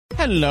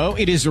Hello,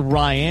 it is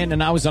Ryan,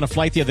 and I was on a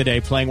flight the other day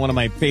playing one of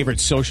my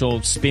favorite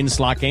social spin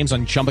slot games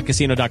on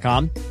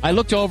ChumbaCasino.com. I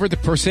looked over at the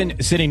person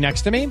sitting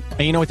next to me, and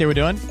you know what they were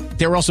doing?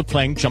 They were also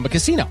playing Chumba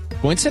Casino.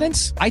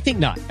 Coincidence? I think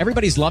not.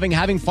 Everybody's loving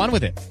having fun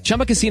with it.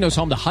 Chumba Casino is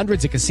home to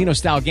hundreds of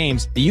casino-style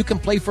games that you can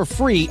play for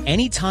free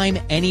anytime,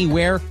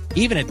 anywhere,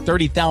 even at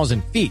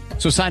 30,000 feet.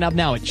 So sign up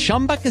now at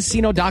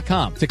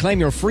ChumbaCasino.com to claim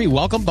your free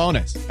welcome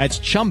bonus. That's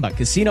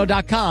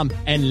ChumbaCasino.com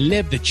and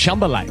live the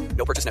Chumba life.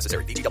 No purchase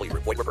necessary. VGW.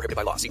 Void where prohibited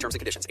by law. See terms and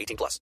conditions. 18+.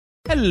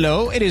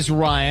 Hello, it is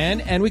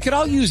Ryan, and we could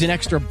all use an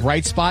extra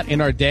bright spot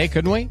in our day,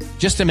 couldn't we?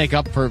 Just to make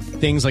up for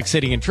things like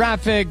sitting in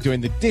traffic,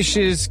 doing the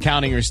dishes,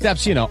 counting your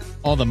steps, you know,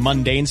 all the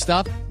mundane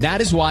stuff. That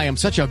is why I'm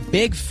such a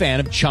big fan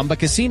of Chumba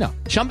Casino.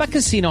 Chumba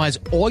Casino has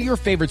all your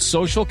favorite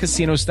social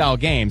casino-style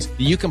games that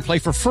you can play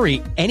for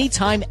free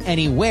anytime,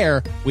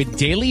 anywhere with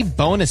daily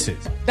bonuses.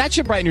 That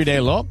should brighten your day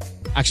a little.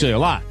 Actually, a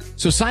lot.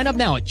 So sign up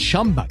now at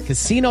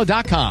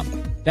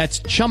ChumbaCasino.com.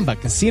 That's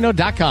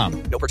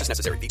ChumbaCasino.com. No purchase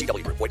necessary.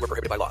 VGW. Void where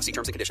prohibited by law. See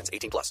terms and conditions.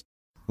 18+.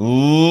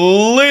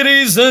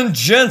 Ladies and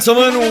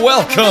gentlemen,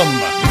 welcome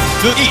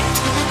to Eat,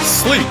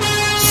 Sleep,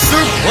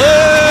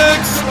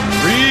 Suplex,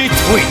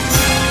 Retweet.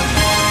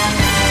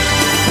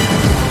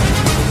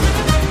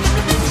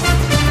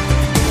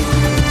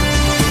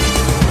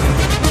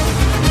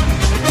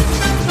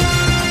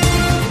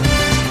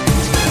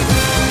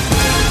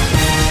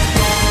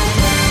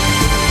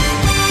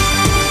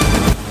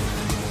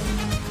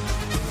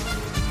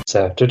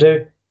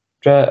 Saturday,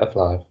 Draft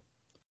Live.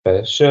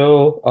 Best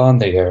show on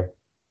the air.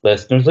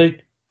 Listeners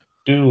League,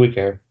 do we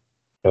care?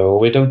 No,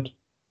 we don't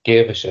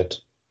give a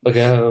shit. Look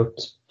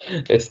out.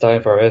 It's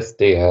time for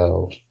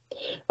SDL.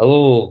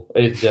 Hello,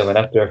 ladies and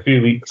gentlemen. After a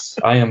few weeks,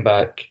 I am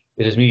back.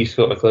 It is me,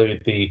 Scott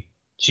McLeod, the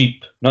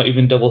cheap, not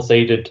even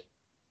double-sided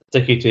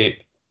sticky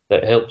tape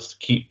that helps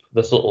keep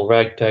this little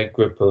ragtag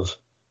group of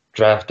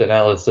draft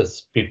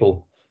analysis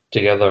people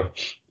together.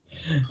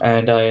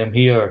 And I am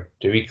here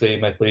to reclaim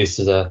my place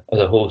as a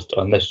host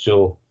on this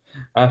show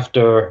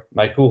after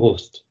my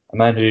co-host, a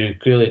man who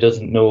clearly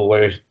doesn't know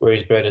where his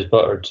bread is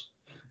buttered,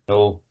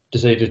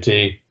 decided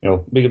to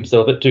make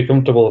himself a bit too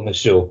comfortable on this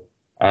show,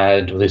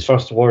 and with his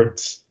first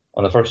words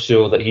on the first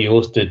show that he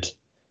hosted,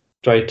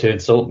 tried to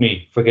insult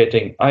me,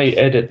 forgetting I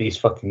edit these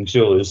fucking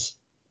shows,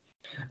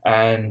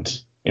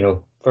 and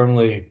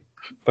firmly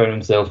found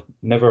himself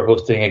never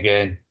hosting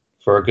again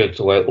for a good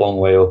long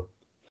while.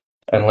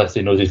 Unless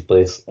he knows his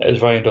place.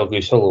 It's Ryan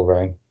Douglas. Hello,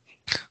 Ryan.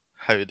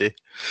 Howdy.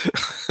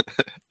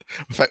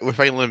 We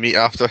finally meet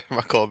after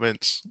my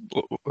comments.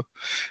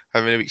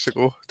 How many weeks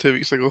ago? 2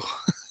 weeks ago?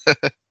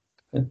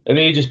 It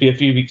may just be a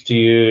few weeks to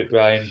you,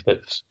 Ryan,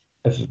 but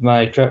if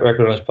my track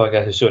record on this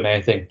podcast has shown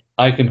anything,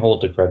 I can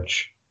hold a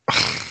grudge.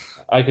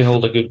 I can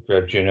hold a good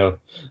grudge,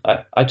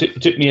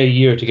 It took me a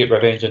year to get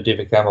revenge on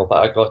David Campbell,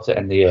 but I got it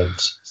in the end,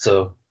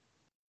 so...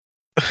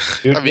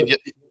 I mean, you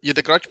had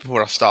a grudge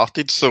before I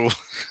started, so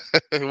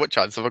what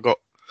chance have I got?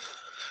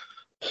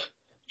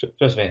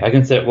 Trust me, I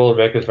can set world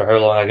records for how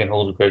long I can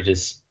hold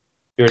grudges.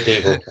 Your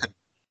day will come.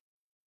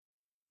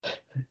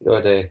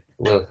 Your day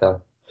will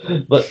come.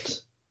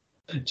 But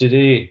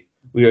today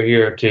we are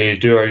here to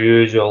do our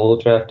usual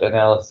draft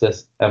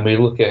analysis, and we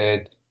look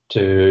ahead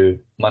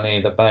to Money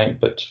in the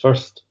Bank. But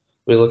first,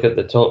 we look at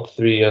the top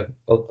three of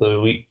the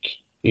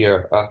week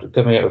here after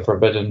coming out of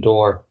Forbidden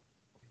Door.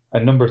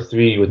 And number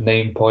 3 with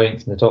 9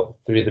 points in the top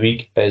 3 of the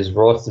week is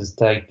Ross's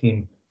tag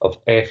team of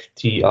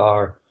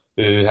FTR,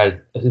 who had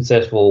a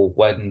successful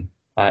win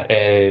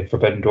at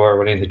Forbidden Door,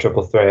 winning the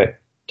Triple Threat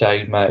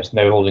tag match,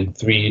 now holding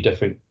 3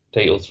 different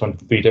titles from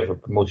 3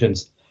 different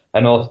promotions.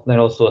 And then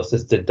also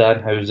assisted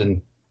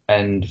Danhausen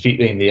in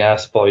defeating the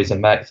Ass Boys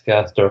and Max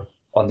Caster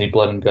on the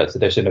Blood and Guts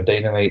edition of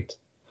Dynamite.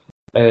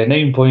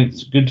 9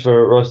 points, good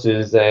for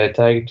Ross's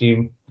tag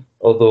team,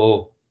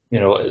 although,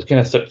 it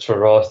kind of sucks for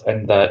Ross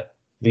in that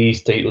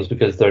these titles,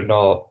 because they're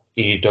not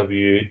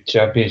AEW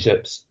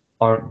championships,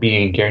 aren't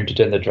being counted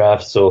in the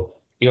draft. So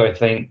I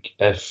think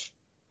if,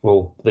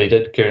 they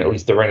did count at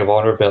least the Ring of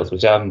Honor belts,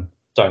 which I'm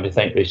starting to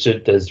think they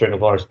should, as Ring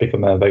of Honor's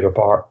become a bigger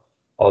part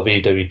of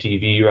AEW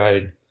TV,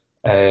 right?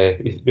 I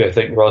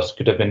think Ross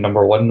could have been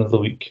number 1 of the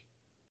week.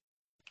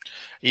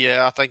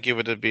 Yeah, I think he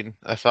would have been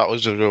if that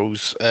was the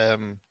rules.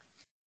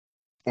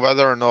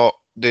 Whether or not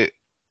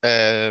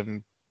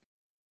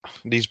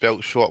these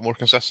belts show up more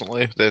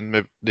consistently,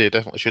 then they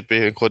definitely should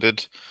be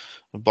included.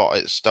 But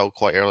it's still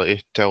quite early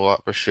to tell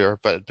that for sure.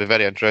 But it'd be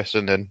very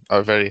interesting and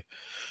a very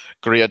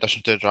great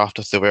addition to the draft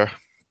if they were.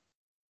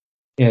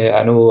 Yeah,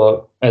 I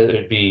know it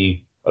would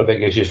be a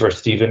big issue for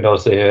Stephen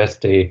also, who has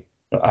to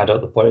add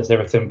up the points and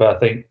everything. But I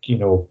think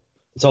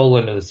it's all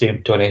under the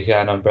same Tony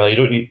Khan umbrella.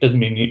 Doesn't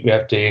mean we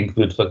have to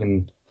include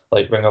fucking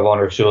like Ring of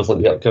Honor shows like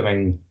the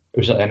upcoming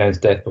recently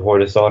announced Death Before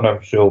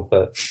Dishonor show.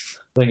 But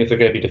I think if they're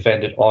going to be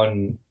defended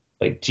on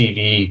like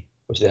TV,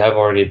 which they have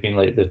already been,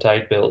 like the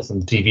tag belts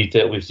and TV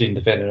title we've seen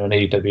defended on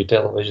AEW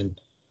television,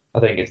 I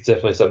think it's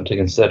definitely something to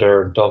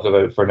consider and talk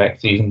about for next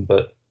season.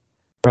 But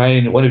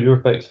Ryan, one of your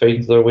picks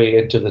finds their way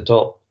into the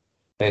top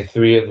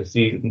 3 of the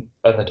season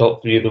and the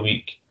top 3 of the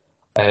week.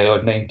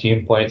 on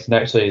 19 points, and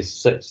actually is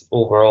 6th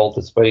overall,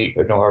 despite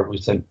her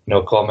recent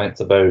comments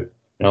about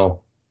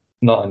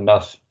not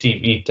enough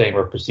TV time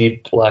or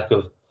perceived lack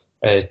of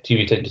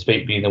TV time,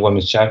 despite being the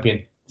women's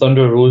champion.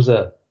 Thunder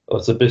Rosa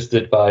was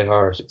boosted by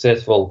her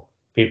successful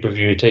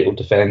pay-per-view title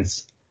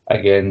defense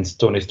against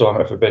Tony Storm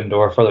at Forbidden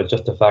Door, further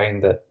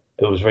justifying that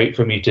it was right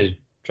for me to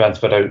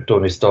transfer out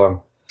Tony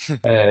Storm.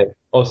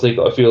 Obviously,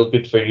 got to feel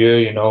good for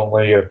you,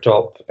 one of your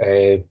top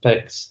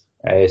picks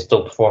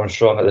still performing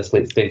strong at this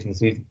late stage in the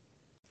season.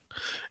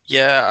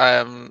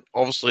 Yeah,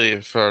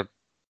 obviously for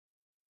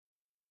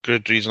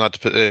good reason I had to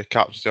put the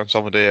captaincy on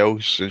somebody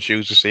else, and she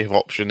was the safe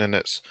option, and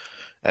it's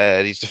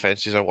these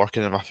defences are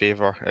working in my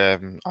favour.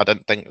 I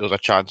didn't think there was a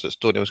chance that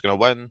Stoney was going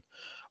to win,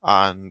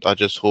 and I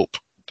just hope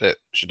that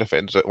she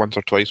defends it once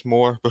or twice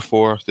more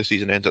before the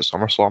season ends at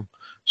SummerSlam.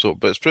 So,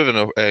 but it's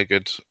proven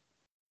good.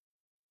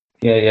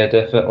 Yeah,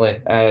 definitely.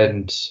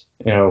 And,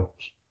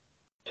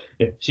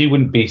 she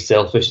wouldn't be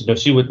selfish.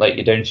 She wouldn't let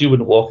you down. She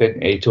wouldn't walk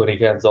into Tony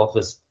Khan's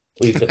office,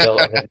 leave the belt,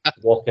 and then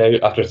walk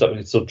out after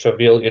something so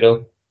trivial,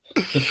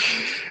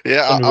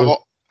 Yeah,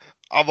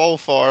 I'm all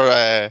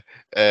for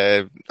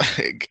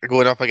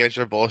going up against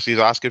your bosses,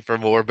 asking for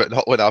more, but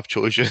not when I've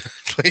chosen,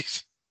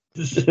 please.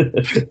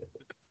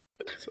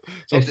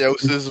 Somebody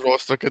else's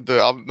roster can do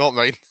it, not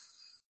mine.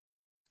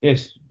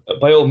 Yes,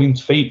 by all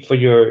means, fight for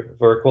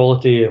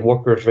equality and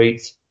workers'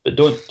 rights, but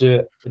don't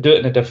do it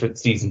in a different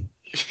season.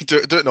 do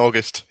it in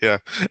August, yeah.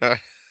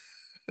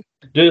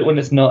 Do it when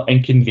it's not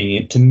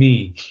inconvenient to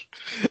me.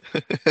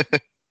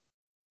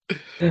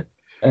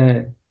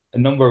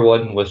 Number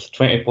one with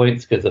 20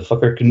 points because the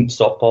fucker couldn't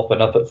stop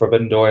popping up at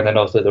Forbidden Door, and then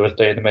also there was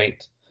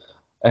Dynamite.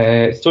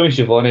 Tony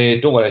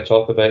Schiavone, don't want to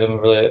talk about him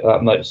really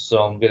that much,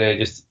 so I'm going to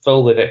just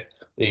fill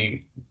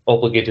the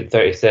obligated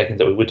 30 seconds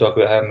that we would talk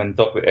about him and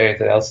talk about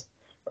anything else.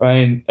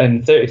 Ryan,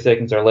 in 30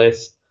 seconds or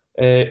less,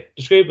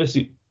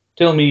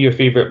 tell me your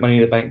favourite Money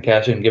in the Bank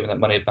cash-in, given that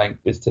Money in the Bank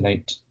is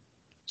tonight.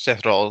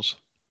 Seth Rollins.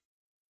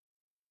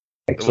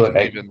 Excellent.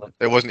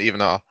 It wasn't even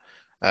a...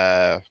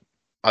 I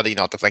didn't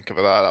have to think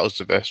about that. That was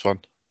the best one.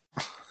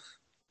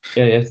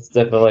 Yeah, it's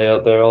definitely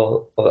out there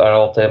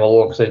all time,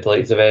 alongside the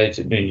likes of Edge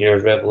at New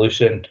Year's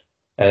Revolution,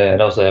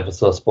 and also I have a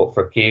soft spot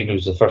for Kane,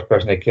 who's the first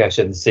person to cash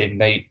in the same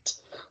night,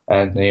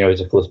 and he's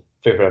a close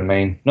favourite of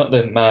mine. Not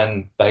the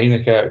man behind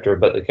the character,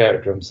 but the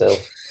character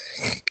himself.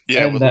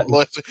 Yeah, the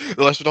less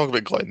we talk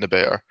about Glenn, the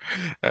better.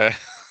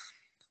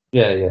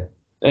 Yeah.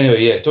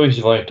 Anyway, yeah, Tony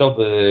Schiavone, top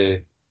of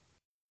the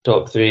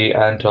top three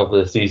and top of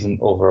the season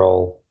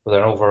overall, with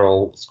an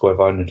overall score of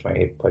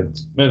 128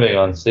 points. Moving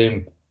on,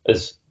 same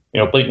as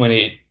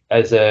Blink-182,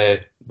 as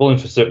Bowling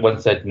for Soup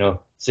once said,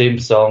 same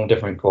song,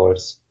 different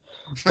chorus.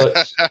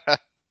 But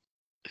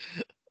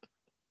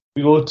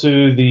we go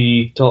to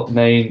the top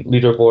 9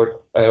 leaderboard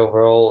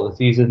overall of the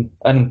season.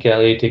 Adam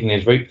Kelly taking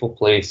his rightful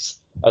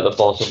place at the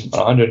bottom on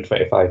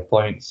 125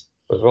 points,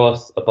 with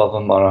Ross above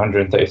him on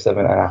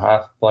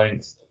 137.5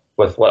 points,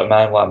 with What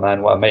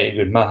a Mighty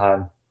Good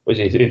Mahan, which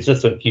he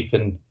insists on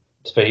keeping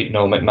despite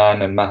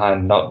McMahon and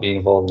Mahan not being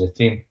involved in the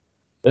team.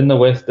 Then the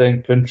West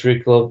End Country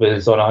Club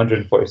is on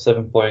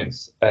 147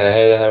 points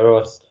ahead of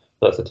Ross, so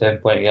that's a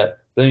 10-point gap.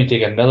 Then you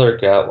take another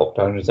gap up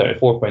to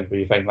 174 points,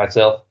 where you find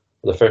myself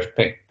with the first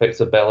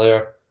picks of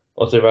Belair.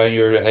 Also, Ryan,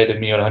 you're ahead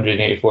of me on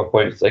 184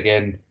 points,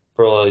 again,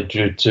 probably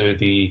due to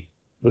the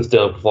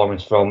stellar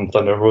performance from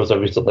Thunder Rosa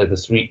recently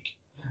this week.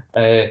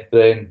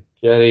 Then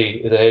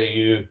Jerry is ahead of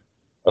you.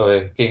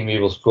 King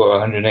Mabel score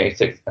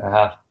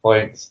 196.5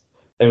 points.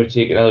 Then we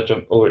take another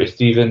jump over to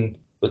Stephen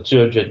with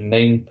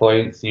 209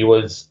 points.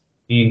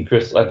 He and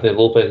Chris Anthony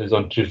Lopez, who's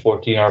on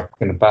 214, are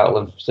kind of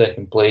battling for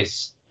second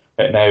place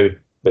right now.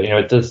 But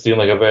it does seem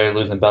like a very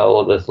losing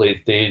battle at this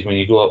late stage when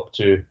you go up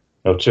to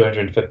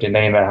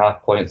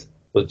 259.5 points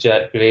with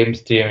Jack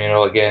Graham's team.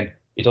 Again,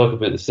 you talk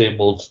about the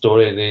same old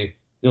story.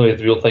 The only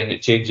real thing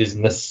that changes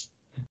in this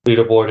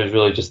leaderboard is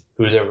really just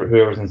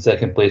whoever's in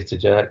second place to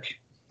Jack.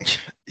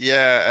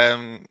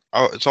 Yeah,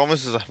 it's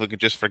almost as if we could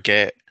just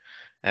forget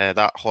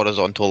that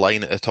horizontal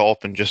line at the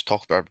top and just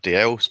talk about everybody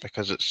else,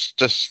 because it's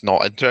just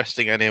not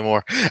interesting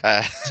anymore.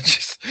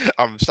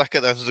 I'm sick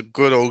of this. It's a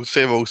good old,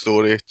 same old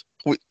story.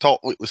 Top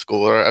weekly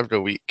scorer every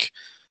week.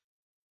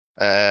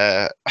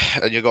 And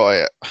you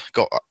got.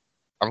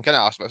 I'm kind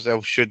of asking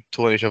myself, should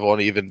Tony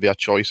Schiavone even be a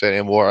choice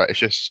anymore? It's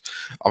just,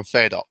 I'm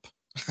fed up.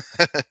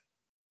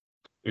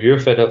 You're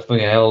fed up from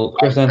hell.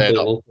 Chris Anthony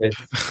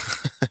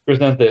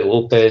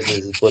Lopez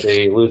is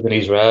losing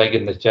his rag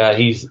in the chat.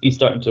 He's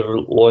starting to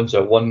launch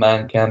a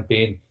one-man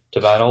campaign to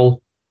ban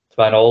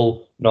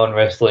all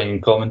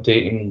non-wrestling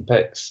commentating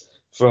picks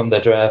from the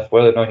draft.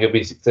 Whether or not he'll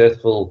be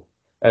successful,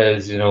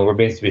 as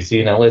remains to be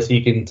seen. Unless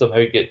he can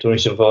somehow get Tony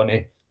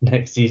Schiavone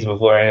next season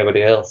before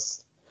anybody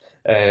else,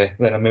 then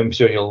I'm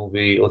sure he'll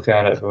be looking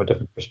at it from a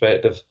different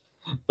perspective.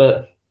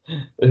 But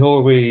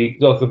before we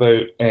talk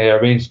about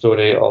our main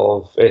story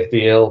of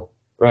FDL,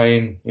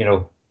 Ryan,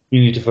 you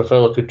need to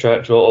fulfill a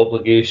contractual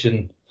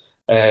obligation,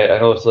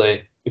 and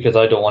obviously, because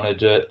I don't want to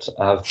do it,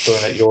 I've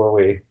thrown it your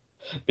way,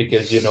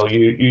 because you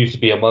used to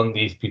be among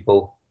these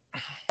people.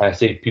 I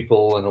say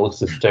people in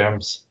loosest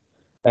terms.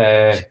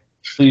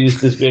 Please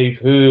describe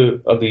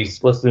who of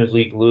these Listeners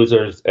League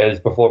losers is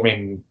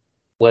performing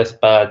less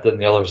bad than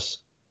the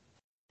others.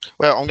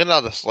 Well, I'm going to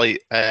add a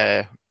slight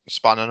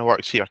span in the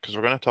works here because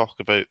we're going to talk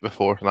about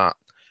before that.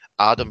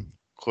 Adam,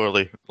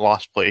 clearly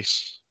last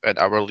place in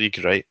our league,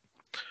 right?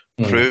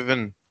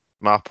 Proving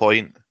my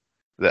point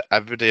that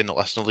everybody in the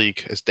Listener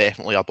League is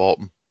definitely a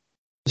bottom.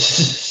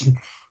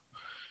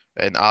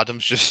 And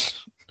Adam's just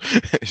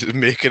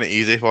making it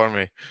easy for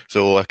me.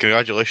 So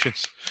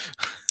congratulations.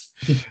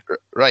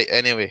 Right,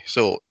 anyway,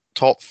 so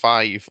top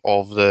 5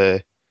 of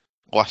the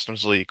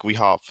Listeners League we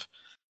have.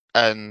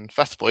 In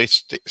 5th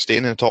place,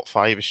 staying in the top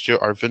 5 is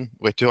Stuart Irvin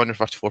with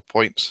 254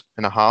 points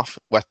and a half,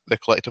 with the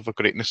Collective of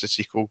Greatness is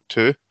equal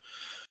to.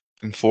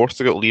 In 4th,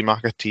 we got Lee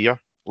McAteer,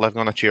 living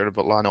on a chair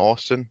about Lana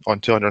Austin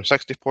on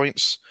 260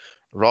 points.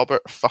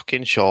 Robert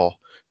fucking Shaw,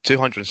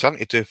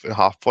 272 and a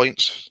half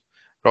points.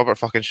 Robert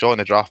fucking Shaw and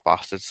the Draft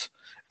Bastards.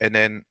 And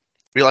then,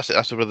 realistically,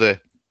 that's where the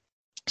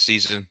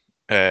season,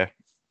 or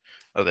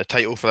the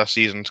title for this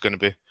season is going to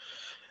be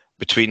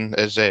between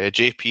is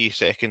JP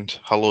second,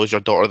 Hello Is Your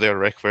Daughter There,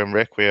 Requiem,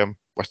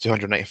 with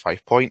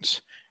 295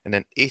 points. And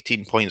then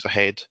 18 points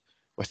ahead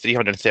with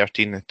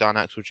 313, Dan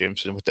Axel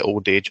Jameson with the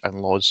Old Age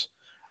and Laws.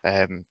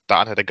 Dan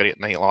had a great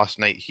night last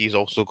night. He's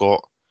also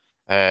got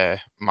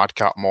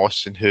Madcap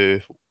Moss, and who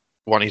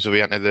won his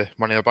way into the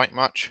Money in the Bank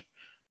match.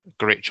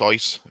 Great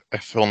choice.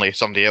 If only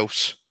somebody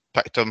else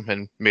picked him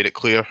and made it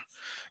clear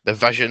the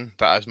vision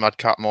that is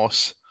Madcap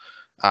Moss.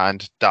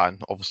 And Dan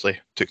obviously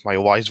took my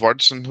wise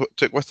words and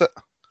took with it.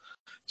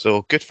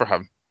 So good for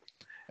him.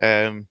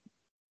 I don't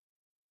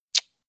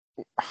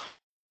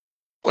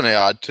want to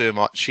add too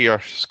much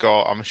here,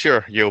 Scott. I'm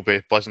sure you'll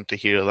be pleasant to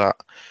hear that.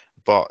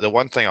 But the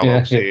one thing I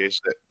will say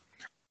is that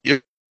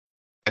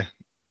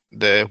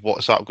the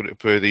WhatsApp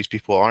group who these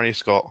people are,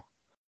 Scott.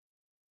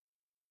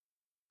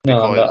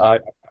 No,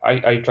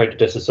 I try to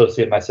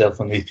disassociate myself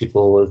from these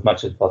people as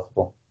much as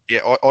possible.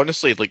 Yeah,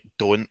 honestly, like,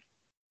 don't.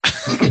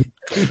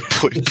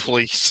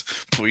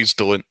 please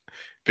don't.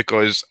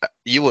 Because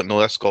you won't know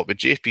this, Scott, but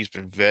JP's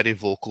been very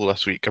vocal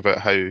this week about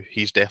how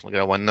he's definitely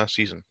going to win this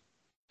season.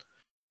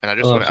 And I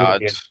just want to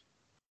add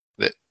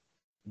that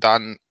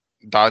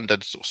Dan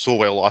did so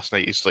well last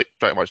night. He's like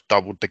pretty much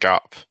doubled the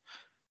gap.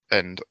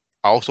 And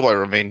I also want to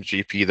remind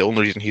JP the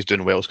only reason he's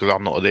doing well is because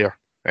I'm not there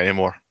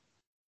anymore.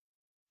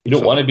 You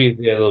don't want to be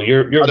there, though.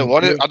 I don't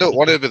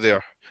want to be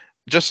there.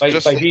 Just like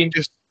Paul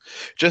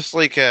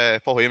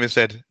Heyman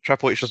said,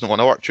 Triple H doesn't want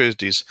to work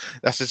Tuesdays.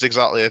 This is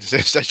exactly the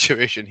same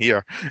situation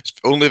here. It's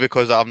only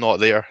because I'm not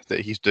there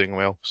that he's doing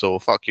well. So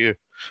fuck you.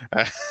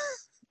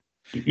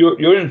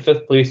 You're in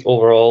 5th place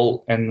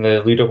overall in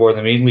the leaderboard in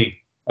the main league,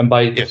 and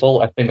by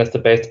default, I think that's the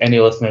best any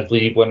Listeners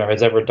League winner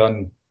has ever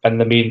done in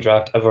the main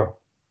draft ever.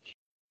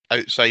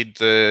 Outside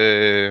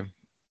the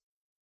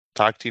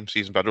tag team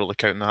season, but I don't really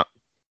count that.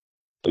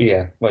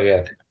 Yeah.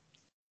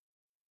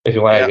 If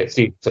you want to get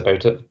serious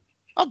about it,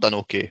 I've done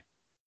okay.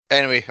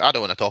 Anyway, I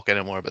don't want to talk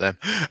anymore about them.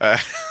 I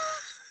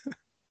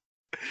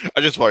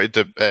just wanted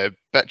to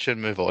bitch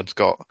and move on,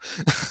 Scott.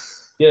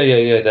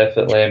 Yeah,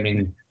 definitely. I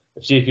mean,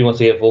 if JP wants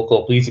to get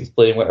vocal, please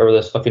explain whatever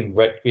this fucking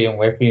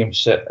Requiem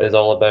shit is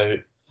all about.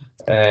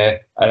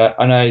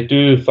 And I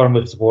do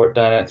firmly support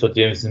Dan Axel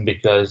Jameson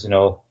because, you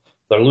know,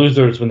 they're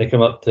losers when they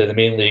come up to the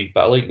main league,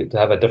 but I like to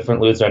have a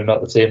different loser and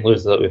not the same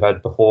loser that we've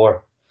had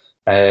before.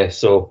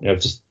 So, you know,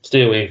 just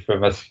stay away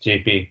from us,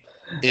 JP.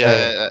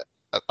 Yeah,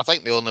 I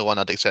think the only one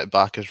I'd accept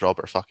back is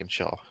Robert fucking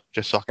Shaw,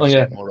 just so I can see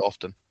it more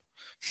often.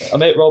 I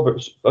met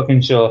Robert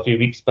fucking Shaw a few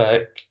weeks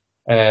back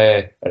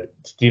at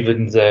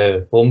Stephen's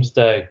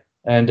homestay,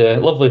 and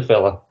lovely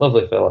fella.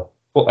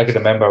 What I can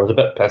remember, I was a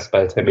bit pissed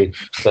by the time he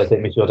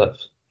showed up.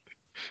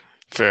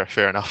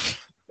 Fair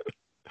enough.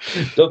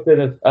 Talking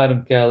of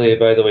Adam Kelly,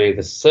 by the way,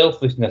 the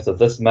selfishness of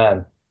this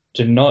man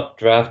to not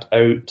draft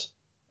out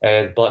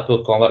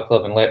Blackpool Combat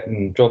Club and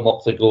letting John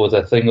Moxley go as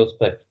a singles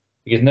pick.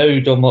 Because now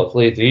John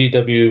Moxley is the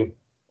AEW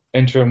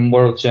interim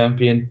world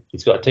champion.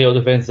 He's got a title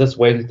defense this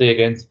Wednesday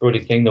against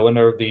Brody King, the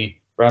winner of the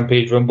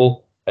Rampage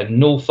Rumble, and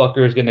no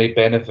fucker is going to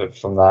benefit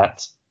from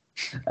that.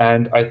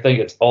 And I think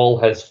it's all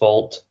his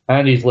fault.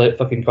 And he's let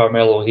fucking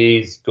Carmelo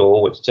Hayes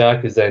go, which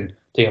Jack is then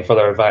taking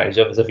further advantage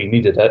of as if he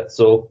needed it.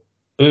 So,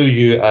 boo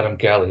you, Adam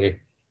Kelly.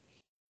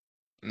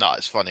 No,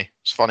 it's funny.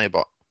 It's funny,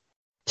 but...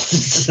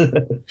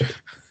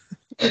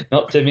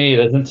 Not to me, it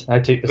isn't. I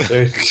take this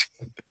seriously.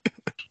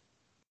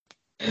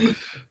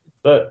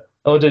 But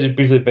I wanted to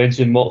briefly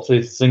mention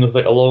Moxley's singles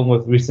fight along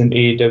with recent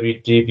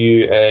AEW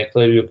debut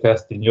Claudio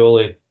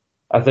Castagnoli.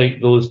 I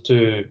think those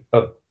two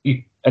have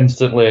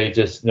instantly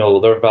just, you know,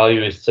 their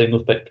value as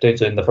singles pick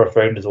potentially in the first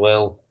round as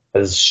well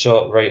has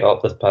shot right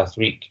up this past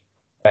week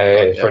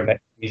for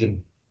next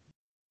season.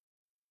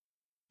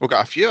 We've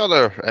got a few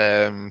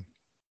other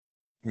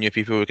new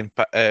people we can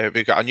pick.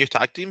 We've got a new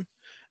tag team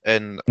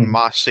in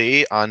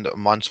Marseille and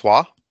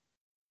Mansois.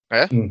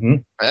 Yeah? Mm-hmm.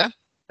 Yeah?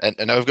 And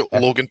now we've got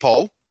Logan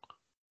Paul.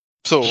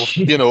 So,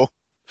 you know,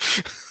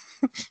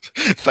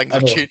 things are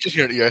changing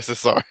here at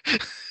USSR.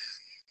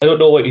 I don't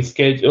know what his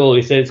schedule.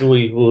 He says he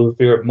will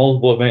appear at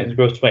multiple events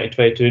across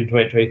 2022 and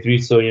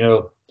 2023.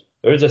 So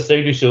there is a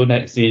Saudi show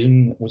next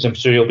season, which I'm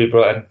sure you'll be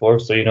brought in for.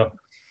 So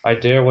I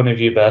dare one of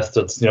you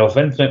bastards. If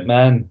Vince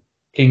McMahon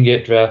can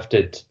get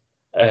drafted,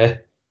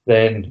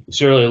 then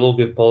surely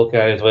Logan Paul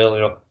can as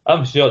well.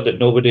 I'm shocked that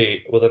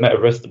nobody, with the amount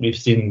of risk that we've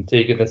seen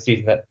taken this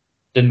season that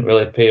didn't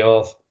really pay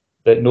off,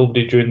 that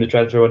nobody during the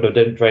transfer window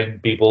didn't try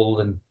and be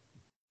bold and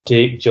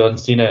take John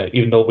Cena,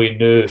 even though we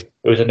knew it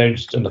was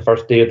announced on the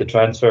first day of the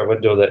transfer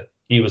window that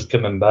he was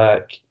coming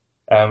back,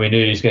 and we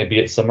knew he was going to be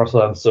at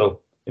SummerSlam.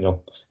 So,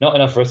 not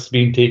enough risks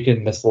being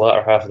taken this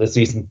latter half of the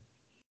season.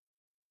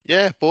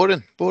 Yeah,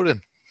 boring.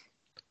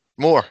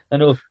 More. I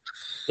know.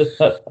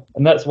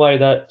 And that's why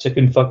that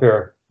chicken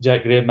fucker,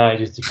 Jack Graham,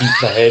 manages to keep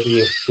ahead of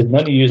you, because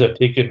none of you are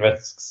taking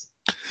risks.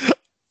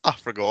 I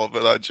forgot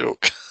about that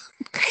joke.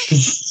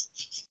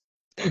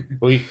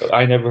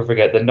 I never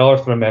forget. The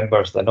North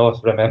remembers.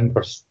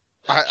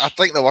 I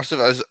think the worst of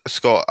it is,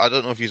 Scott, I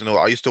don't know if you know,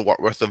 I used to work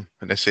with him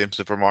in the same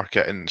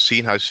supermarket, and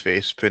seeing his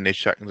face putting his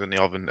chickens in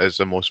the oven is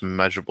the most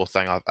miserable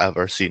thing I've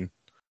ever seen.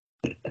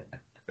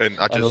 And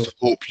I just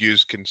hope you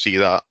can see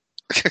that,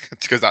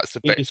 because that's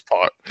the best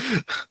part.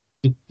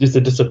 Just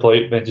a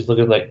disappointment, just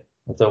looking like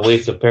it's a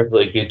waste of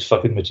perfectly good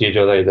fucking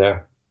material right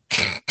there.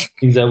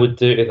 Things I would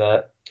do to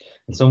that.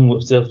 And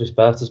some selfish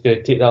bastard's going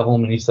to take that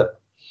home and eat it.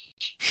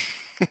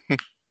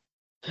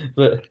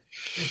 But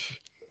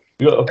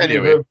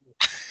anyway.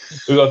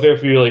 We got a fair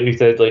few, like you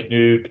said, like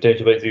new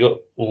potential bits. You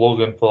got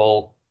Logan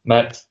Paul,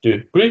 Max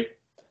Dupree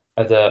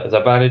as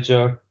a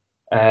manager.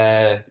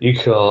 You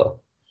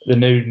got the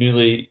now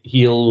newly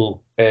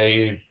heel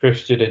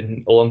Christian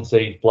and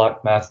alongside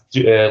Black Mask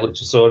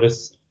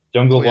Luchasaurus,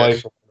 Jungle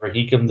Boy, where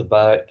he comes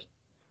back.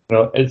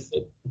 It's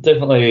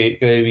definitely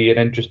going to be an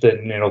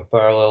interesting,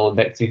 parallel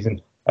next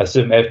season. I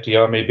assume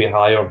FTR may be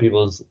higher on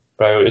people's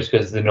priorities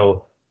because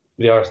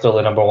they are still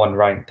the number one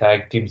ranked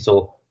tag team.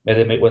 So.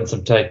 Maybe they might win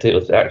some tag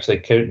titles to actually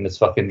count in this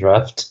fucking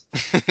draft.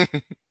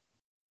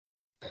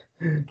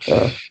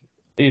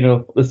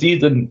 The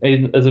season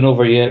isn't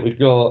over yet. We've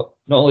got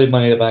not only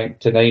Money in the Bank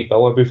tonight, but I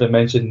want to briefly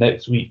mention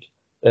next week,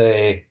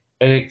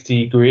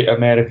 NXT Great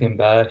American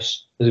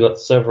Bash has got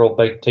several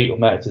big title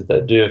matches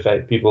that do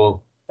affect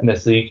people in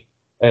this league.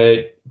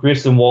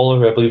 Grayson Waller,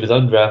 who I believe is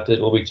undrafted,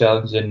 will be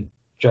challenging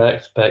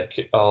Jack's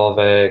pick of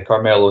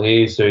Carmelo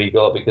Hayes, who he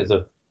got because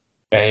of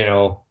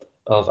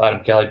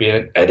Adam Kelly being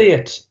an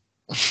idiot.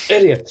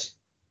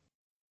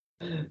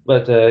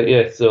 But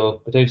so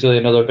potentially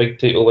another big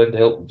title win to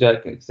help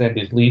Jack extend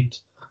his lead.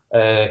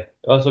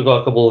 Also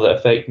got a couple that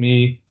affect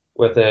me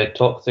with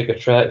Toxic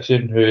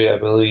Attraction, who I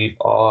believe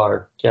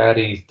are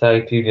Gary's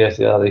tag team. Yes,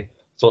 they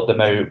sort them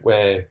out.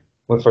 Went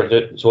for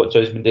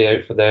Judgment Day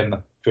out for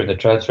them during the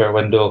transfer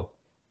window.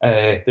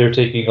 They're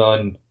taking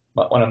on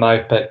one of my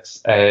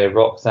picks,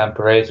 Roxanne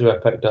Perez, who I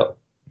picked up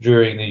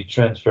during the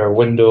transfer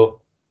window.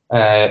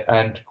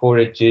 And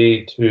Corey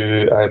Jade,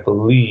 who I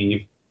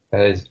believe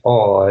is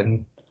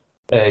on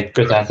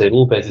Chris Anthony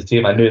Lopez's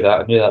team. I knew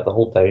that the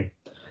whole time.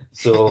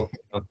 So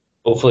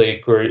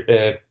hopefully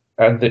Roxanne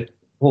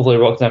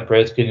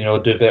Perez can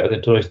do better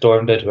than Tony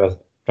Storm did, who I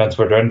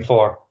transferred her in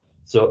for.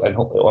 So and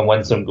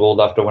win some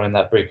gold after winning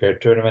that breakout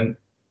tournament.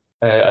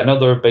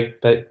 Another big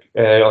pick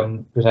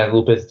on Chris Anthony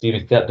Lopez's team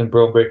is Captain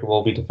Braun Breaker,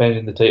 will be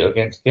defending the title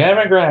against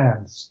Cameron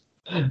Grimes,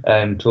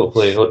 and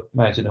hopefully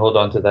managing to hold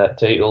on to that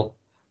title.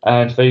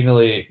 And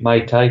finally, my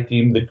tag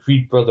team, the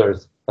Creed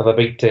Brothers, have a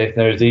big test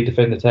now as they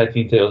defend the tag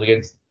team titles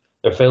against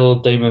their fellow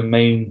Diamond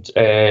Mine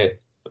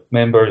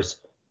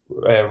members,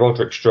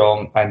 Roderick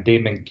Strong and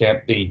Damon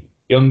Kemp, the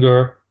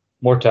younger,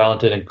 more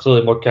talented, and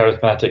clearly more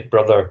charismatic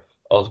brother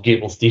of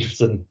Gable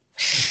Steveson.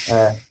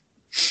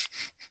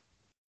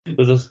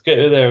 There's a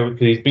skit there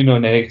because he's been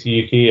on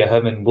NXT UK,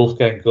 him and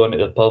Wolfgang going to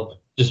the pub.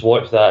 Just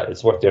watch that;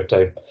 it's worth your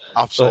time.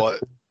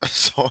 Absolutely.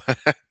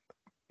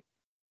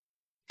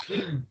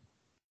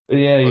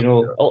 Yeah, I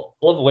love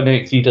it when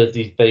NXT does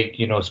these big,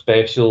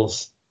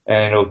 specials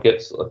and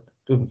gets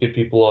good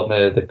people on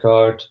the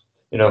card.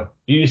 Do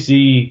you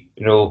see,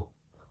 I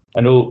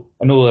know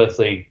that's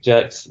like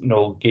Jack's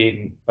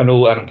game. I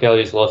know Adam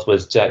Kelly's loss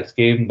was Jack's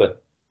game,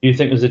 but do you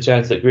think there's a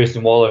chance that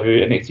Grayson Waller,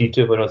 who NXT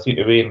 2.0 seem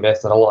to be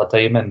investing a lot of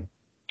time in,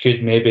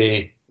 could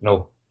maybe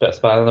put a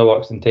span in the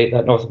works and take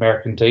that North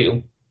American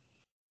title?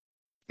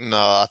 No,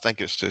 I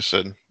think it's too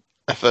soon.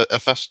 If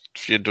this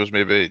feud was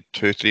maybe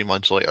 2-3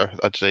 months later,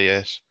 I'd say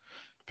yes.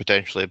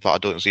 Potentially, but I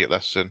don't see it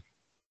this soon.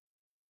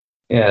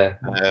 Yeah,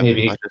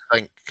 maybe. I just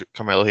think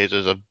Carmelo Hayes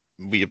is a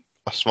little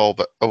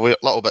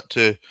bit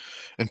too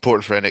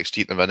important for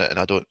NXT at the minute, and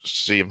I don't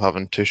see him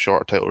having too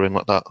short a title reign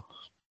like that.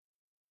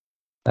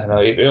 I know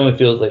it only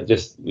feels like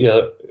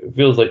it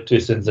feels like too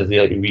soon since he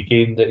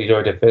regained that he's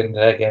already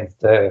defended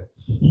against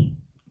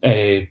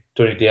Tony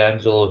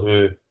D'Angelo,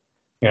 who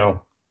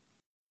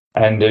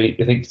and I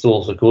think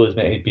Solo Sikoa is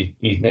meant to be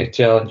his next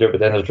challenger,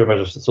 but then there's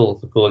rumours of Solo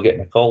Sikoa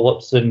getting a call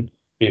up soon.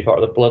 Be part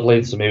of the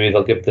bloodline, so maybe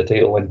they'll give the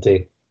title win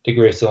to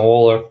Grayson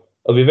Waller.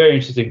 It'll be a very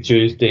interesting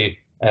Tuesday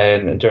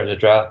in terms of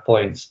draft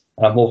points.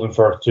 And I'm hoping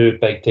for 2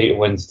 big title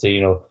wins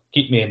to,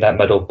 keep me in that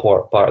middle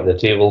part of the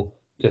table,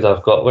 because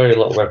I've got very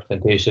little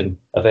representation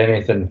of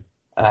anything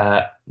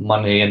at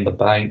Money in the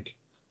Bank.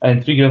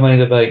 And speaking of Money in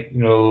the Bank,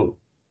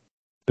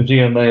 speaking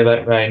of Money in the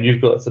Bank, Ryan,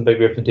 you've got some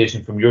big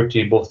representation from your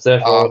team, both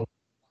Seth Rollins,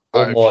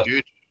 Omos,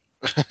 Huge.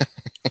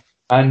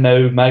 and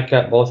now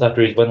Madcap Moss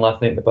after his win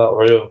last night in the Battle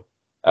Royal.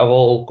 Have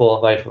all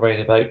qualified for Money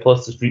in the Bank,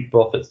 plus the Street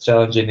Profits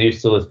challenging the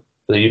Usos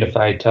for the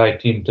Unified Tag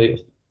Team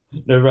titles.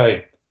 Now,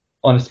 Ryan,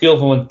 on a scale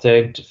from 1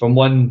 to 10, from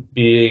 1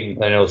 being,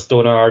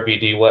 Stoner,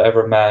 RVD,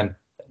 whatever man,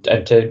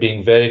 and 10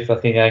 being very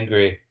fucking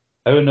angry,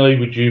 how annoyed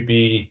would you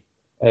be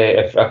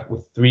if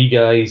with 3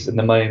 guys in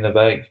the Money in the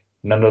Bank,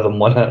 none of them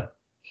won it?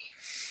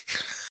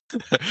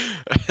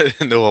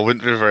 No, I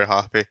wouldn't be very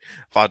happy.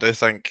 But I do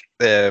think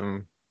I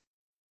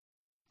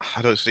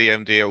don't see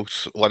MD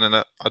else winning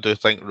it. I do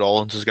think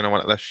Rollins is going to win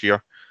it this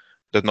year.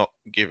 Did not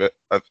give it.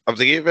 Have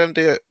they gave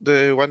MD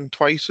the win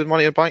twice in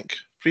Money in the Bank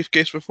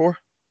briefcase before?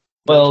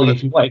 Well,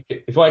 if you want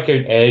to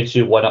count Edge,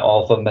 who won it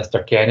all from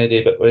Mr.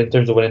 Kennedy, but in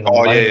terms of winning the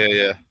money,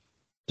 yeah.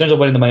 In terms of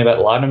winning the Money in the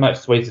Bank ladder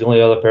match, twice the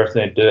only other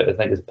person who'd do it, I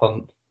think, is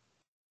Punk.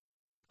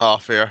 Oh,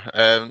 fair.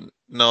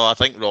 No, I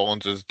think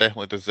Rollins has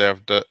definitely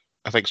deserved it.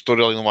 I think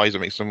storyline wise,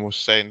 it makes the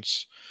most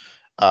sense,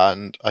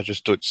 and I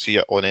just don't see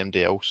it on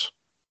MD else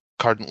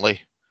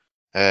currently.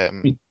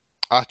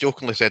 I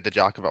jokingly said to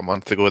Jack about a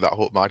month ago that I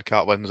hope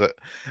Madcap wins it,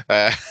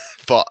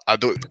 but I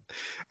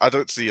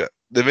don't see it.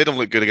 They made him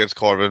look good against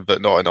Corbin,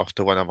 but not enough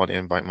to win a Money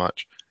in the Bank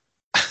match.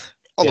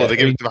 Although they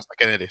gave it to Mr.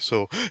 Kennedy,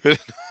 so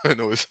who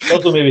knows?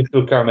 Also, maybe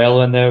throw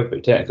Carmella in there,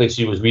 but technically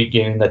she was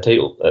regaining the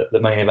title at the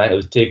Money in the Bank that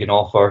was taken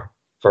off her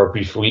for a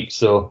brief week.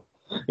 So,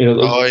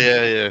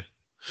 yeah.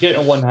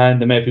 Getting on one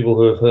hand, the many people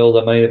who have held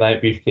a Money in the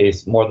Bank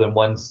briefcase more than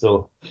once.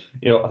 So,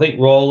 I think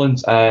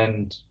Rollins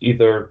and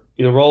either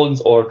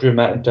Rollins or Drew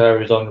McIntyre,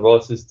 who's on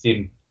Ross's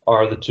team,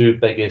 are the 2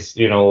 biggest,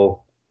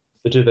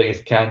 the 2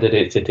 biggest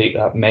candidates to take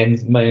that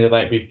men's Money in the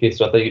Bank briefcase.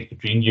 So I think it's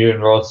between you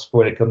and Ross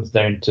when it comes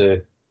down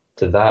to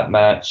that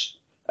match.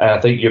 And I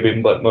think you'll be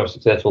much more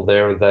successful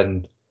there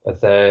than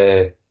with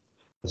the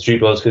Street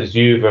Bros, because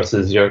you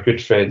versus your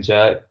good friend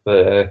Jack.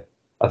 But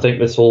I think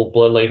this whole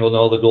bloodline holding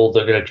all the gold,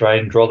 they're going to try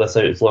and draw this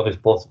out as long as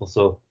possible.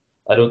 So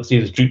I don't see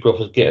the Street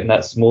Profits getting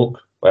that smoke,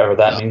 whatever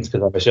that means,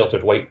 because I'm a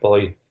sheltered white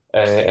boy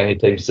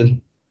anytime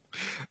soon.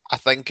 I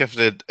think if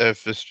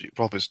the Street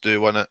Profits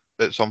do win it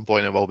at some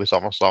point, it will be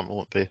SummerSlam. It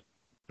won't be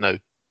now.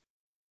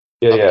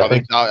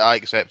 I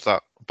accept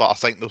that, but I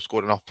think they'll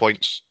score enough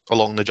points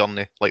along the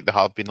journey, like they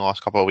have been the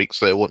last couple of weeks,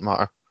 that it won't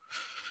matter.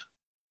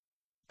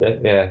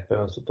 Yeah,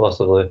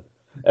 possibly.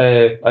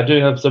 I do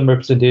have some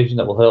representation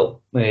that will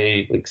help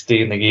me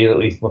stay in the game, at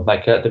least with my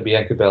captain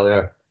Bianca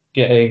Belair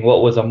getting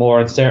what was a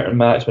more uncertain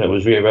match when it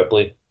was Rhea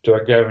Ripley to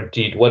a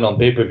guaranteed win on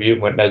pay-per-view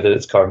now that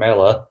it's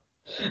Carmella.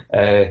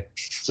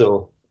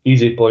 So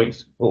easy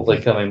points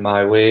hopefully coming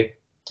my way.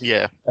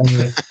 Yeah.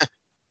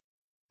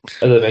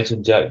 As I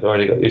mentioned, Jack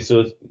already got you.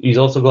 So he's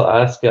also got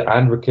Asuka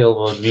and Raquel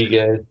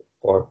Rodriguez,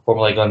 or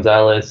formerly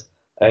Gonzalez,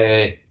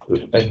 in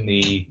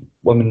the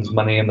Women's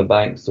Money in the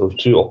Bank. So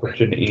 2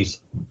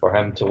 opportunities for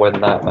him to win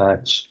that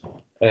match.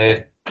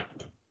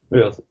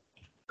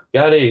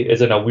 Gary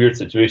is in a weird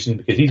situation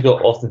because he's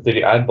got Austin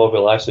Theory and Bobby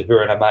Lashley who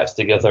are in a match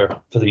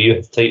together for the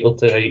US title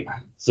tonight.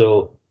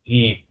 So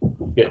he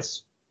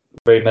gets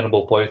very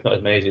minimal points, not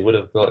as many as he would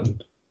have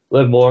gotten.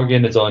 Liv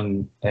Morgan is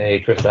on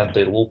Chris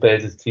Anthony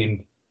Lopez's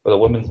team for the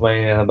Women's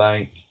Money in the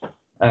Bank.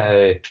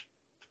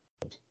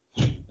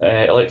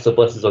 Alexa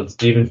Bliss is on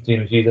Steven's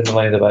team. She's in the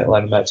Money in the Bank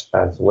line match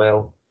as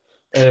well.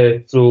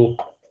 So,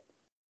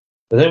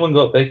 has anyone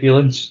got Becky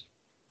Lynch?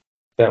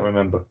 Can't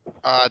remember.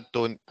 I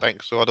don't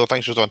think so. I don't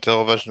think she was on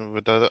television when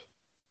we did it.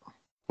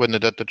 When they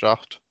did the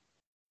draft.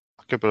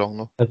 I could be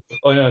wrong though.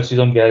 Oh no, she's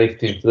on Gary's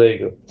team, so there you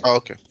go. Oh,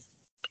 okay.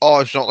 Oh,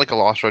 it's not like a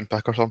last round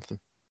pick or something.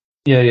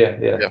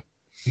 Yeah.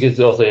 Because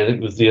also, I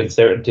think it was the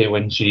uncertainty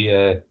when she,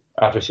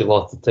 after she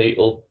lost the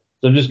title.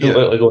 So I'm just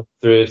quickly going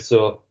through.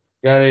 So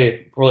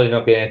Gary probably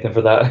not getting anything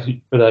for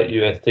that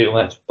US title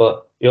match,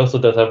 but he also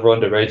does have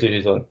Ronda Rousey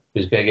who's going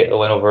to get the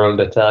win over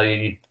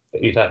Natalia.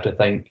 You'd have to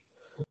think.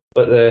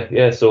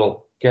 But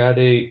so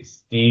Gary,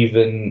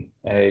 Steven,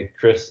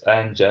 Chris,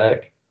 and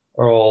Jack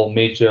are all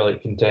major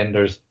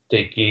contenders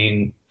to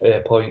gain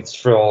points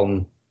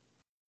from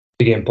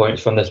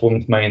this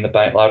Women's Money in the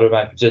Bank ladder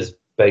match, which is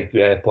big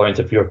points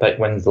if your pick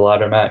wins the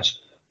ladder match.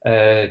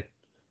 So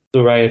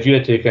Ryan, if you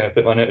had to kind of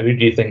put one out, who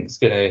do you think is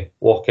going to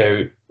walk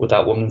out with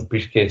that women's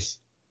briefcase?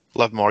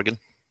 Liv Morgan.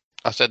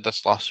 I said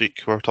this last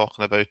week, we were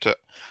talking about it,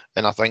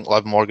 and I think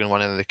Liv Morgan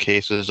winning the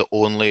case is the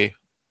only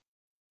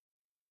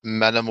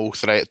minimal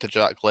threat to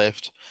Jack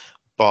left.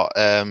 But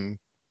I don't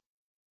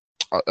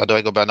think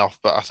it'll be enough,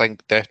 but I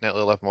think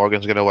definitely Liv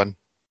Morgan's going to win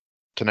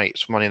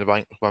tonight's Money in the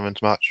Bank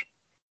women's match.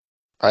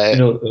 I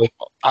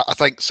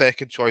think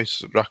second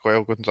choice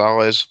Raquel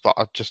Gonzalez, but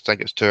I just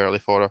think it's too early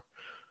for her.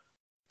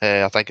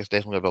 I think it's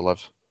definitely going to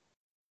Liv.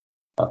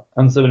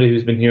 I'm somebody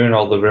who's been hearing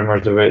all the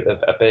rumours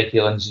about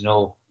Becky Lynch,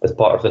 as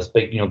part of this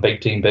big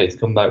team bet to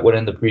come back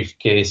winning the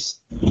briefcase,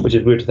 which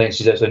is weird to think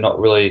she's actually not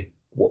really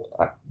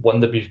won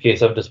the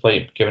briefcase of,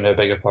 despite giving how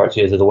big a part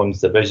she is of the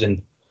women's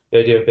division. The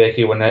idea of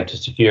Becky winning it to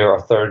secure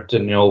a third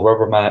and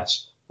rubber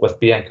match with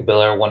Bianca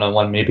Belair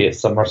one-on-one, maybe at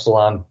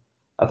SummerSlam,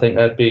 I think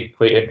that'd be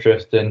quite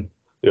interesting.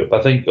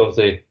 I think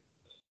obviously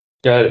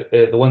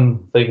the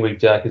one thing with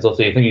Jack is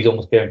obviously I think he's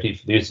almost guaranteed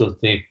for the Usos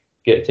to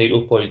get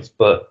title points,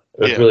 but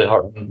it was really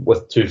hard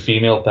with two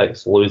female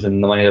picks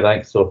losing the Money in the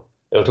Bank. So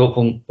it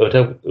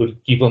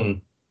would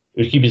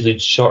keep his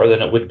lead shorter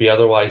than it would be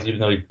otherwise, even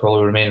though he'd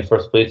probably remain in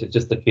first place. It's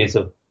just a case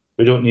of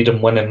we don't need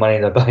him winning Money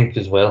in the Bank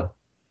as well.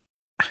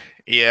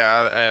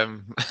 Yeah,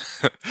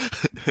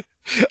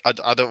 I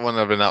don't want to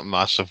have in that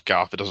massive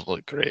gap. It doesn't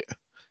look great.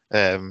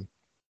 I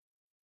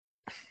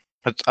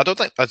don't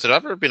think has there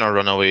ever been a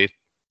runaway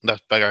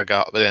that bigger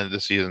gap at the end of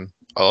the season,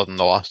 other than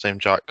the last time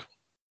Jack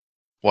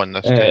won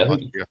this title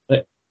last year.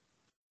 I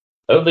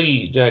don't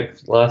think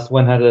Jack's last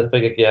win had a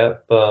bigger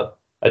gap, but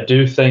I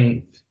do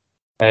think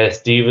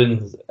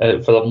Stevens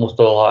for most of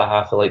the latter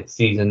half of like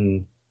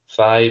season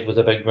 5 was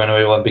a big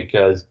runaway one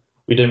because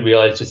we didn't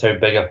realise just how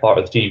big a part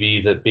of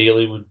TV that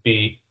Bayley would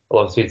be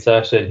alongside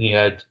Sasha, and he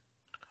had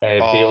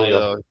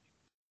Bayley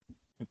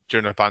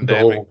during the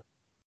pandemic.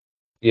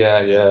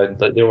 Yeah,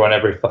 like they were on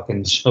every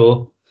fucking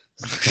show.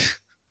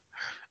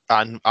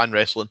 and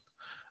wrestling.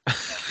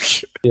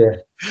 Yeah.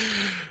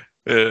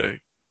 There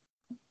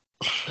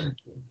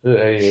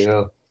you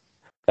go.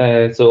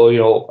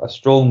 So a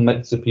strong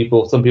mix of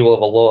people. Some people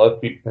have a lot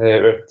of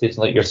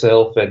reputation, like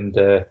yourself and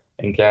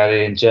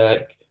Gary and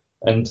Jack,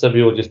 and some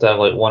people just have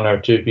like one or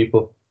two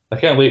people. I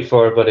can't wait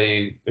for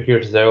everybody here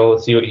to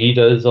see what he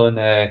does on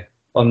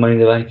Money in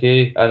the Bank.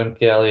 Adam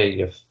Kelly,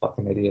 you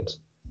fucking idiot.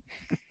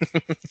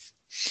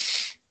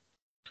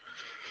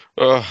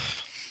 It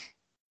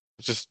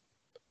just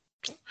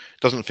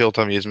doesn't fail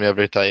to amuse me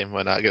every time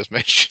when that gets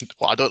mentioned.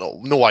 Well, I don't know,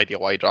 no idea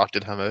why I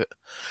drafted him out.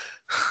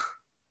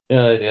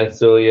 Yeah.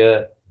 So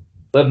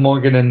Liv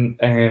Morgan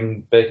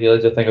and Becky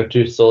Lynch, I think, are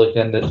two solid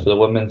candidates for the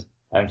women's,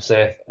 and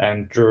Seth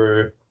and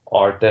Drew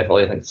are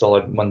definitely, I think,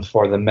 solid ones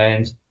for the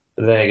men's.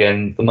 But then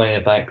again, the Money in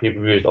the Bank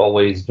pay-per-view is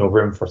always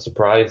room for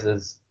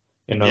surprises.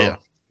 So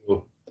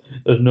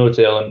there's no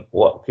telling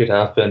what could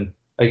happen.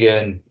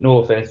 Again, no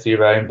offense to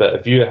you, Ryan, but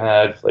if you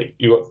had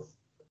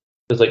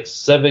there's like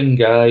 7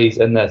 guys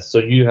in this, so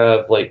you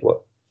have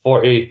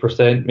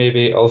 40%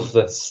 maybe of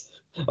this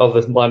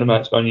ladder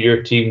match on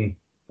your team.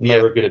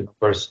 Never good at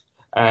numbers,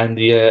 and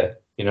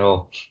yet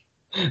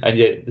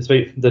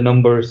despite the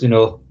numbers,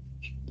 the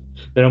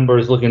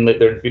numbers looking like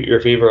they're in your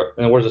favour,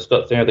 in the words of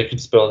Scott Steiner, they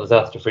could spell a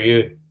disaster for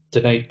you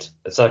tonight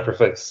at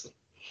Sacrifice.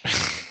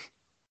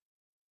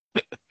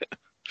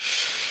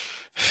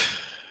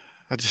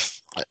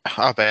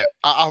 I bet.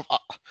 Now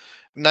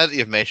that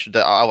you've mentioned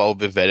it, I will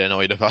be very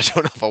annoyed if I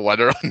don't have a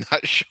winner on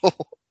that show.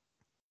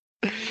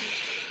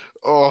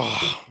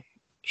 Oh,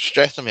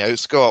 stressing me out,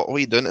 Scott. What are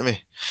you doing to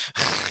me?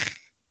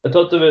 I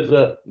talked about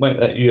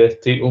that US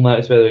title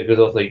match, by the way, because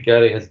obviously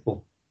Gary has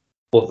both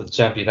the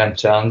champion and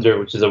challenger,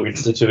 which is a weird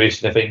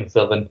situation to find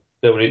himself in.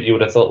 You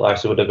would have thought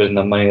last year would have been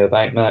the Money in the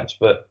Bank match,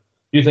 but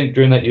do you think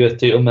during that US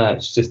title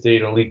match, just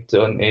leaked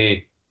on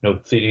a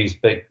Theory's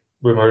big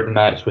rumoured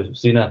match with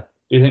Cena,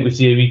 do you think we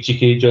see a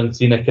Ichike John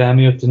Cena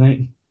cameo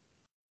tonight?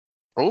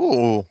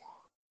 Oh,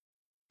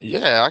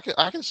 yeah,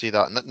 I can see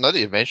that. Now that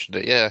you've mentioned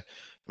it, yeah,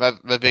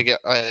 maybe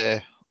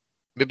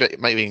it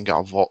might even get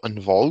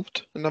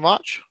involved in the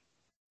match.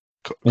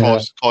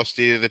 Cost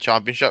the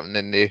championship, and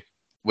then they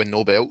win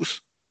no belts.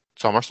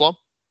 SummerSlam.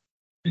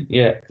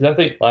 Yeah, because I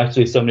think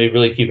actually somebody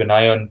really keep an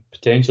eye on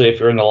potentially if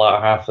you're in the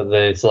latter half of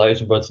the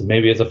selection process,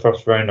 maybe as a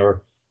first round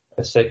or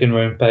a second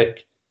round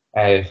pick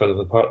for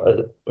the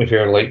part if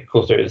you're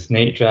closer to the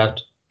snake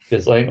draft.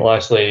 Because I think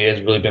Lashley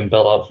has really been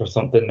built up for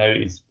something now.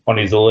 He's on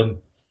his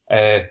own.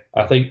 I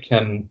think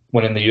him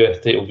winning the US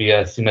title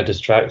via Cena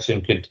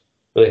distraction could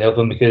really help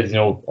him because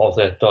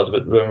also I talked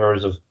about the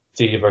rumors of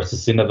Theory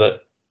versus Cena,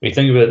 but when you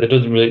think about it, they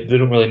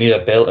don't really need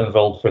a belt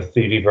involved for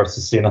Theory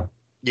versus Cena.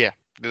 Yeah,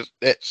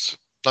 it's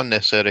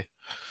unnecessary.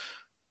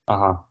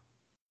 I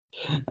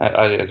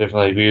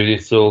definitely agree with you.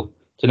 So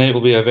tonight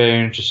will be a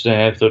very interesting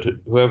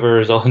episode.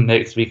 Whoever is on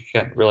next week, I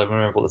can't really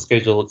remember what the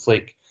schedule looks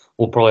like.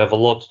 We'll probably have a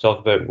lot to talk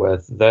about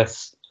with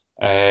this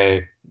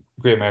Great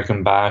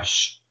American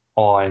Bash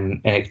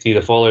on NXT,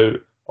 the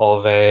fallout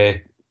of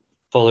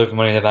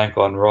Money in the Bank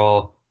on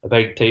Raw, a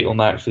big title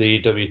match for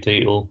the AEW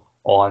title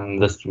on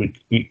this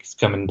week's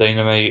coming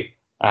Dynamite,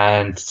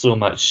 and so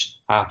much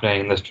happening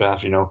in this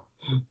draft.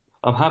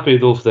 I'm happy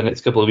though for the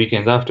next couple of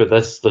weekends after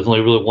this. There's only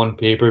really one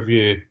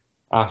pay-per-view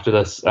after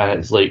this,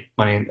 and it's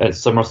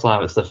it's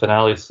SummerSlam, it's the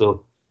finale.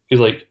 So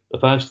because the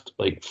past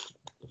 4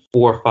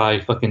 or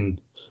 5 fucking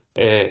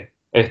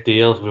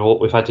FDLs,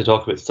 we've had to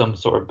talk about some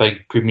sort of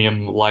big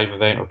premium live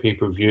event or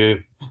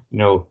pay-per-view,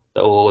 that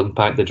will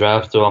impact the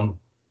draft. So I'm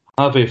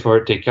happy for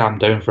it to calm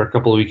down for a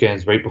couple of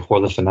weekends right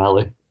before the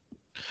finale.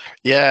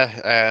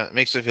 Yeah, it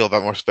makes it feel a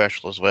bit more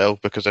special as well,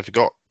 because if you've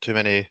got too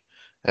many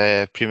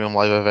premium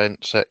live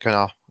events, it kind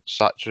of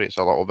saturates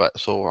a little bit.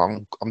 So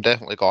I'm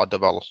definitely glad to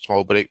have a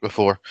small break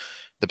before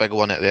the big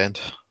one at the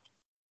end.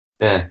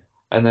 Yeah,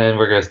 And then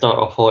we're going to start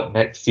off hot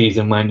next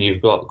season when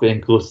you've got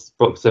in close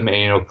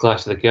proximity,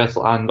 Clash of the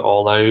Castle and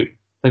All Out. I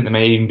think they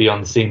may even be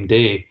on the same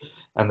day.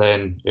 And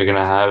then you're going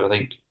to have, I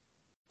think,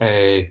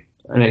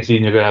 next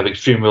season you're going to have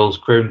Extreme Rules,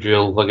 Crown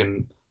Jewel,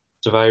 fucking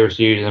Survivor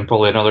Series, and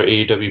probably another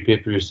AEW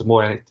pay-per-view, some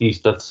more NXT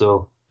stuff.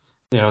 So,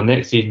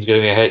 next season's going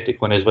to be a hectic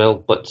one as well.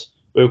 But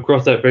we'll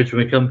cross that bridge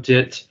when we come to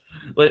it.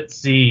 Let's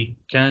see,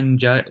 can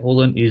Jack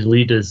Holland his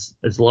lead as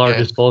large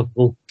as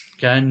possible?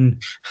 Can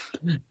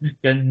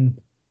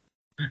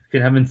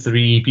having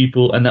 3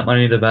 people in that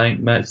Money in the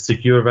Bank match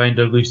secure Ryan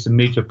Douglas some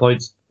major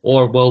points,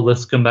 or will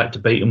this come back to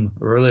bite him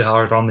really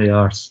hard on the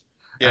arse?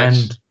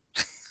 Yes.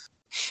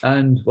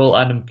 And will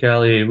Adam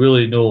Kelly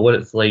really know what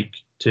it's like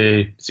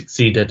to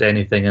succeed at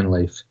anything in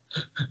life?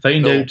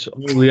 Find out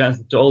all the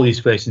answers to all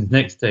these questions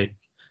next time.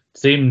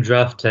 Same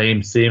draft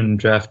time, same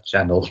draft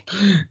channel.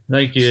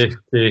 Thank you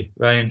to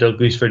Ryan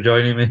Douglas for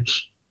joining me.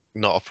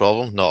 Not a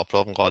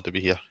problem. Glad to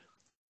be here.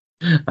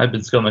 I've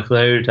been Scott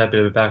McLeod. Happy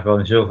to be back on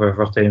the show for the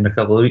first time in a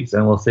couple of weeks,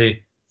 and we'll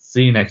say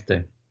see you next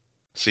time.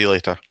 See you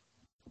later.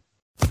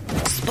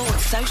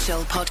 Sports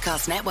Social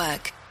Podcast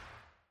Network.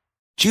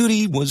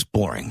 Judy was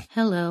boring.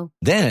 Hello.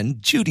 Then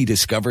Judy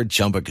discovered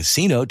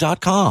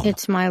ChumbaCasino.com.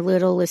 It's my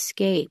little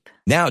escape.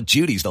 Now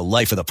Judy's the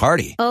life of the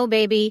party. Oh,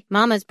 baby,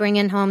 mama's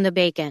bringing home the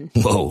bacon.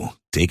 Whoa,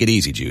 take it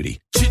easy, Judy.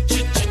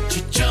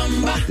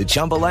 The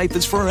Chumba life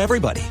is for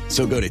everybody.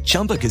 So go to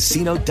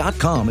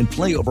ChumbaCasino.com and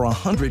play over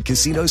 100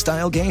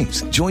 casino-style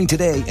games. Join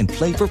today and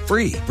play for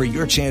free for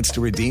your chance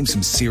to redeem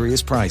some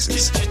serious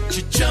prizes.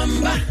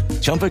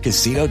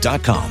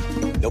 ChumbaCasino.com.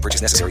 No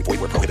purchase necessary. Void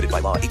where prohibited by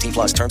law.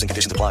 18+ terms and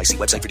conditions apply. See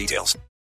website for details.